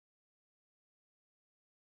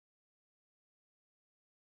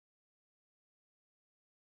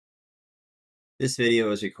This video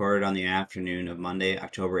was recorded on the afternoon of Monday,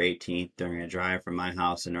 October 18th during a drive from my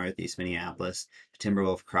house in northeast Minneapolis to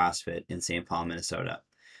Timberwolf CrossFit in St. Paul, Minnesota.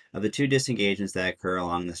 Of the two disengagements that occur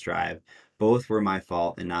along this drive, both were my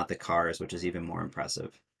fault and not the car's, which is even more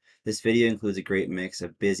impressive. This video includes a great mix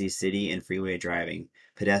of busy city and freeway driving,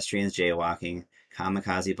 pedestrians jaywalking,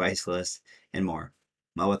 kamikaze bicyclists, and more.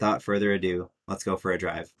 Well, without further ado, let's go for a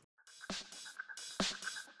drive.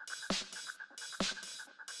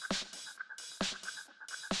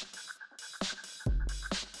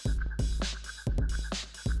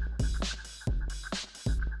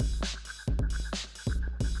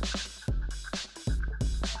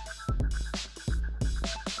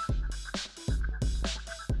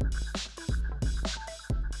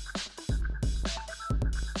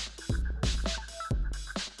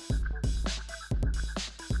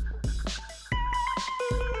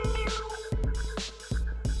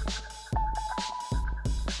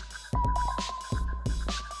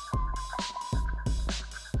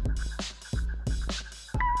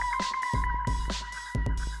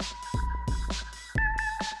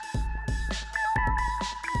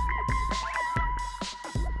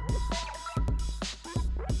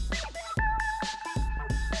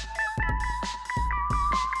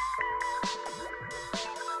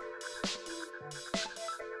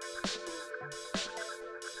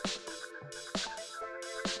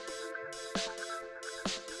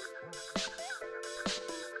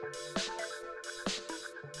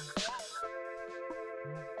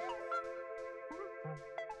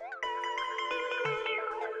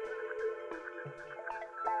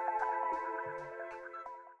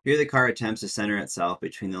 Here the car attempts to center itself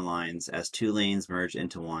between the lines as two lanes merge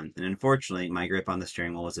into one, and unfortunately my grip on the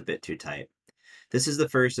steering wheel was a bit too tight. This is the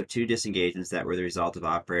first of two disengagements that were the result of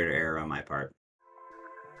operator error on my part.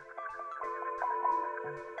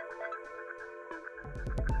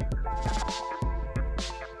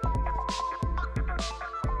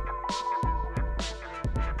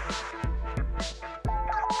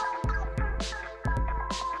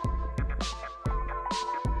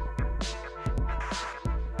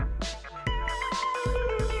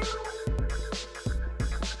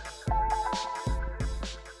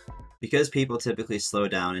 Because people typically slow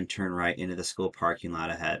down and turn right into the school parking lot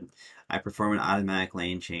ahead, I perform an automatic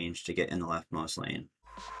lane change to get in the leftmost lane.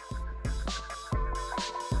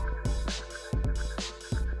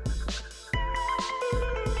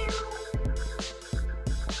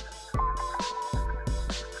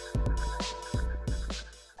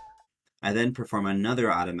 I then perform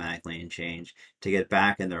another automatic lane change to get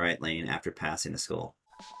back in the right lane after passing the school.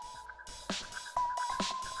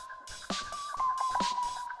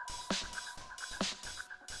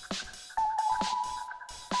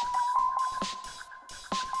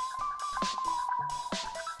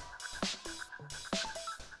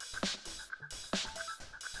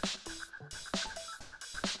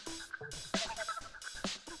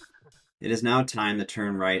 It is now time to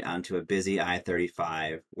turn right onto a busy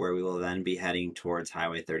I-35, where we will then be heading towards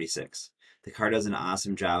Highway 36. The car does an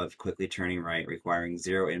awesome job of quickly turning right, requiring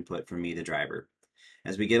zero input from me, the driver.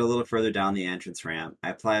 As we get a little further down the entrance ramp,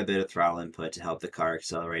 I apply a bit of throttle input to help the car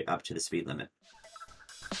accelerate up to the speed limit.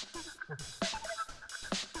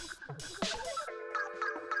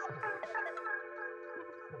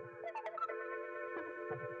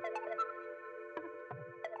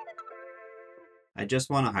 I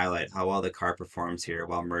just want to highlight how well the car performs here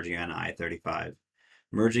while merging on I-35.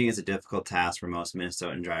 Merging is a difficult task for most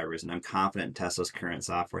Minnesotan drivers, and I'm confident Tesla's current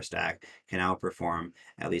software stack can outperform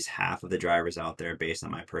at least half of the drivers out there based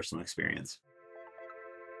on my personal experience.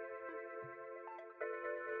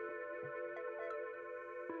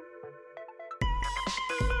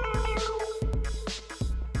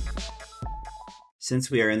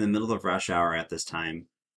 Since we are in the middle of rush hour at this time,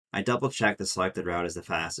 I double-check the selected route is the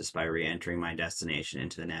fastest by re-entering my destination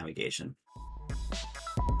into the navigation.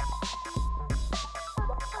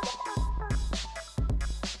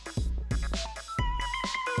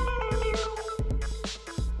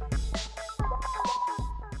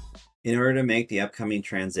 In order to make the upcoming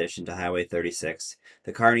transition to Highway 36,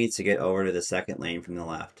 the car needs to get over to the second lane from the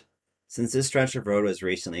left. Since this stretch of road was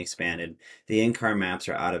recently expanded, the in-car maps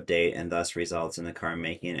are out of date and thus results in the car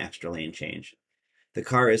making an extra lane change. The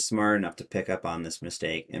car is smart enough to pick up on this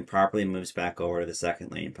mistake and properly moves back over to the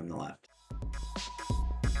second lane from the left.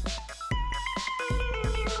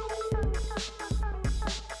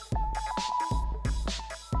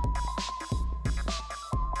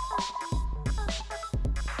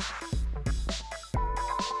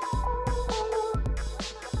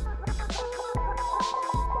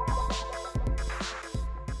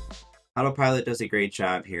 Autopilot does a great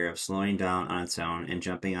job here of slowing down on its own and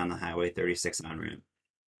jumping on the Highway 36 on-ramp.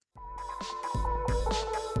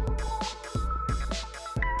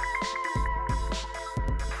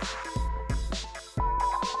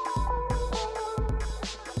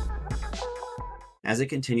 As it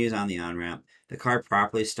continues on the on-ramp, the car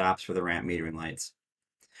properly stops for the ramp metering lights.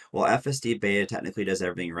 While FSD Beta technically does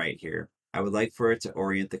everything right here, I would like for it to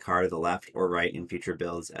orient the car to the left or right in future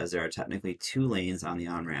builds, as there are technically 2 lanes on the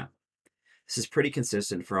on-ramp. This is pretty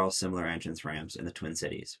consistent for all similar entrance ramps in the Twin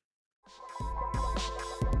Cities.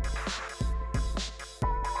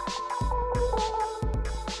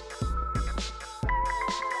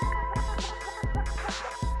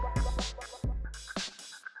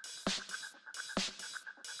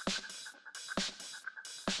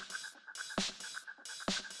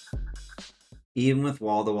 Even with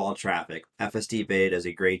wall-to-wall traffic, FSD Beta does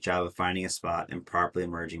a great job of finding a spot and properly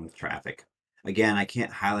merging with traffic. Again, I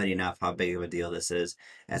can't highlight enough how big of a deal this is,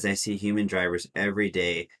 as I see human drivers every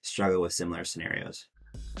day struggle with similar scenarios.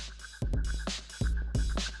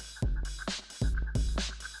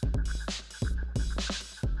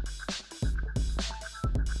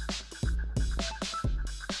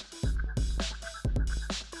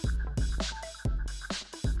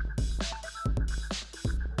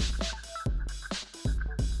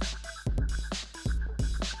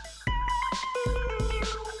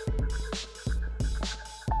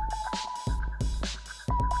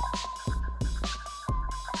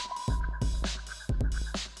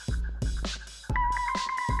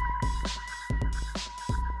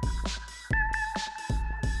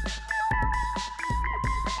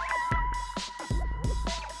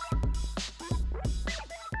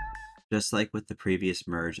 Just like with the previous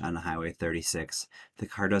merge on the Highway 36, the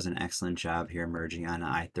car does an excellent job here merging on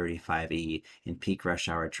I-35E in peak rush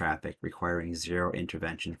hour traffic, requiring zero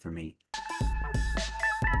intervention from me.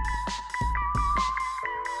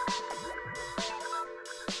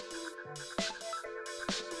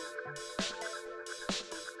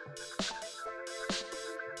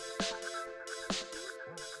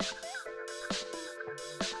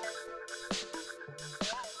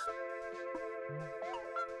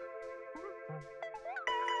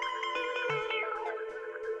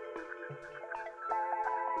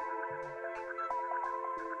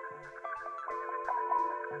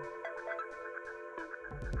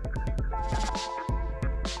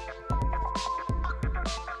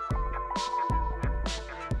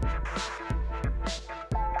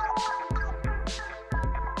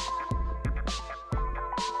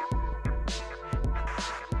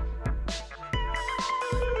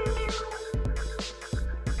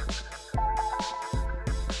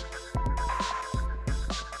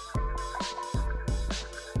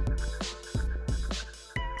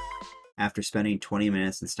 After spending 20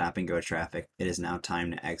 minutes in stop-and-go traffic, it is now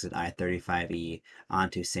time to exit I-35E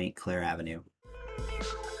onto St. Clair Avenue.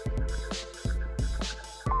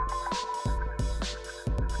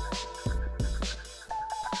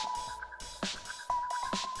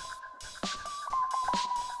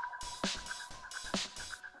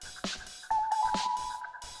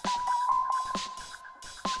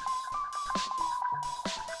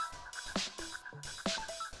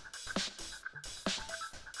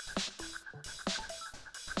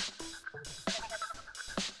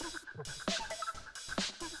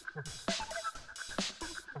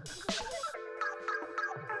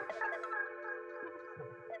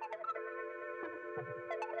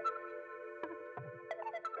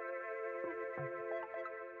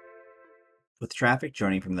 With traffic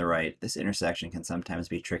joining from the right, this intersection can sometimes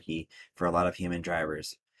be tricky for a lot of human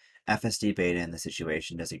drivers. FSD Beta in this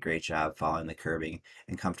situation does a great job following the curbing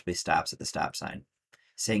and comfortably stops at the stop sign.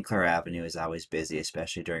 St. Clair Avenue is always busy,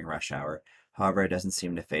 especially during rush hour. However, it doesn't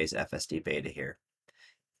seem to phase FSD Beta here.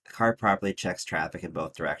 The car properly checks traffic in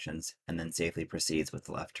both directions and then safely proceeds with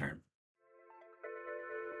the left turn.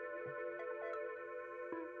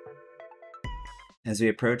 As we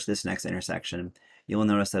approach this next intersection, you will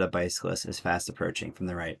notice that a bicyclist is fast approaching from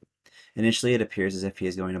the right. Initially, it appears as if he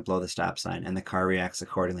is going to blow the stop sign, and the car reacts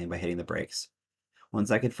accordingly by hitting the brakes.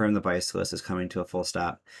 Once I confirm the bicyclist is coming to a full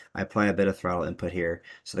stop, I apply a bit of throttle input here,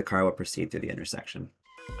 so the car will proceed through the intersection.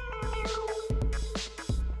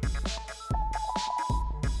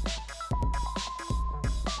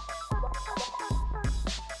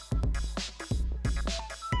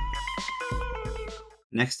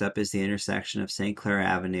 Next up is the intersection of St. Clair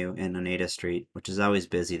Avenue and Oneida Street, which is always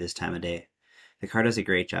busy this time of day. The car does a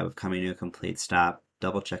great job of coming to a complete stop,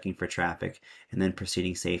 double checking for traffic, and then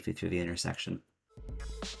proceeding safely through the intersection.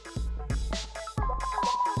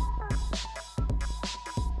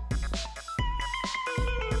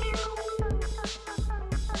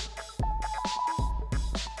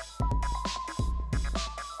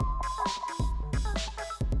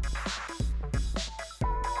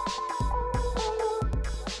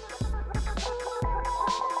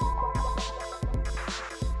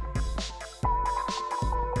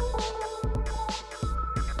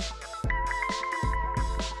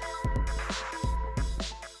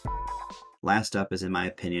 Last up is, in my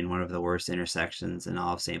opinion, one of the worst intersections in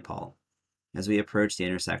all of St. Paul. As we approach the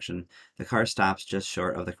intersection, the car stops just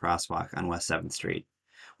short of the crosswalk on West 7th Street.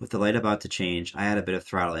 With the light about to change, I had a bit of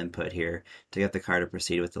throttle input here to get the car to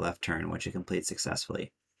proceed with the left turn, which it completes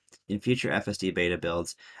successfully. In future FSD Beta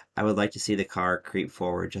builds, I would like to see the car creep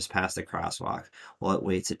forward just past the crosswalk while it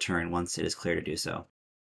waits to turn once it is clear to do so.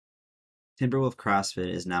 Timberwolf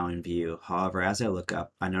CrossFit is now in view. However, as I look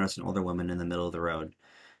up, I notice an older woman in the middle of the road.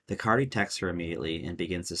 The car detects her immediately and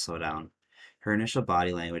begins to slow down. Her initial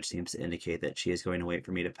body language seems to indicate that she is going to wait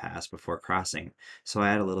for me to pass before crossing, so I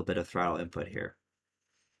add a little bit of throttle input here.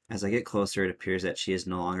 As I get closer, it appears that she is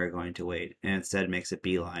no longer going to wait, and instead makes a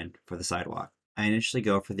beeline for the sidewalk. I initially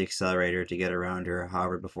go for the accelerator to get around her,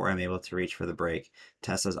 however, before I'm able to reach for the brake,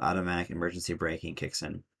 Tesla's automatic emergency braking kicks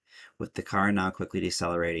in. With the car now quickly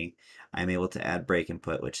decelerating, I am able to add brake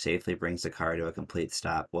input, which safely brings the car to a complete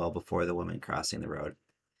stop well before the woman crossing the road.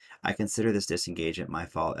 I consider this disengagement my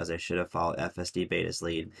fault, as I should have followed FSD Beta's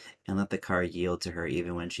lead and let the car yield to her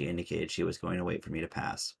even when she indicated she was going to wait for me to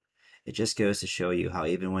pass. It just goes to show you how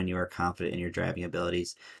even when you are confident in your driving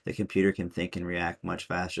abilities, the computer can think and react much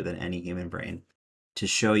faster than any human brain. To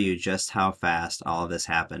show you just how fast all of this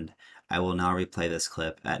happened, I will now replay this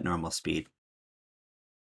clip at normal speed.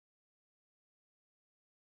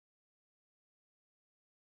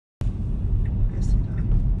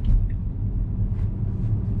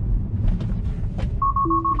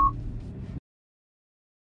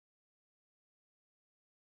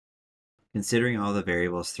 Considering all the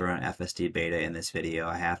variables thrown at FSD Beta in this video,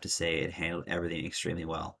 I have to say it handled everything extremely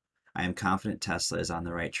well. I am confident Tesla is on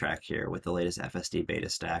the right track here with the latest FSD Beta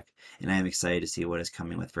stack, and I am excited to see what is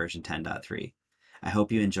coming with version 10.3. I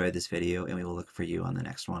hope you enjoyed this video, and we will look for you on the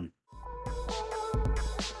next one.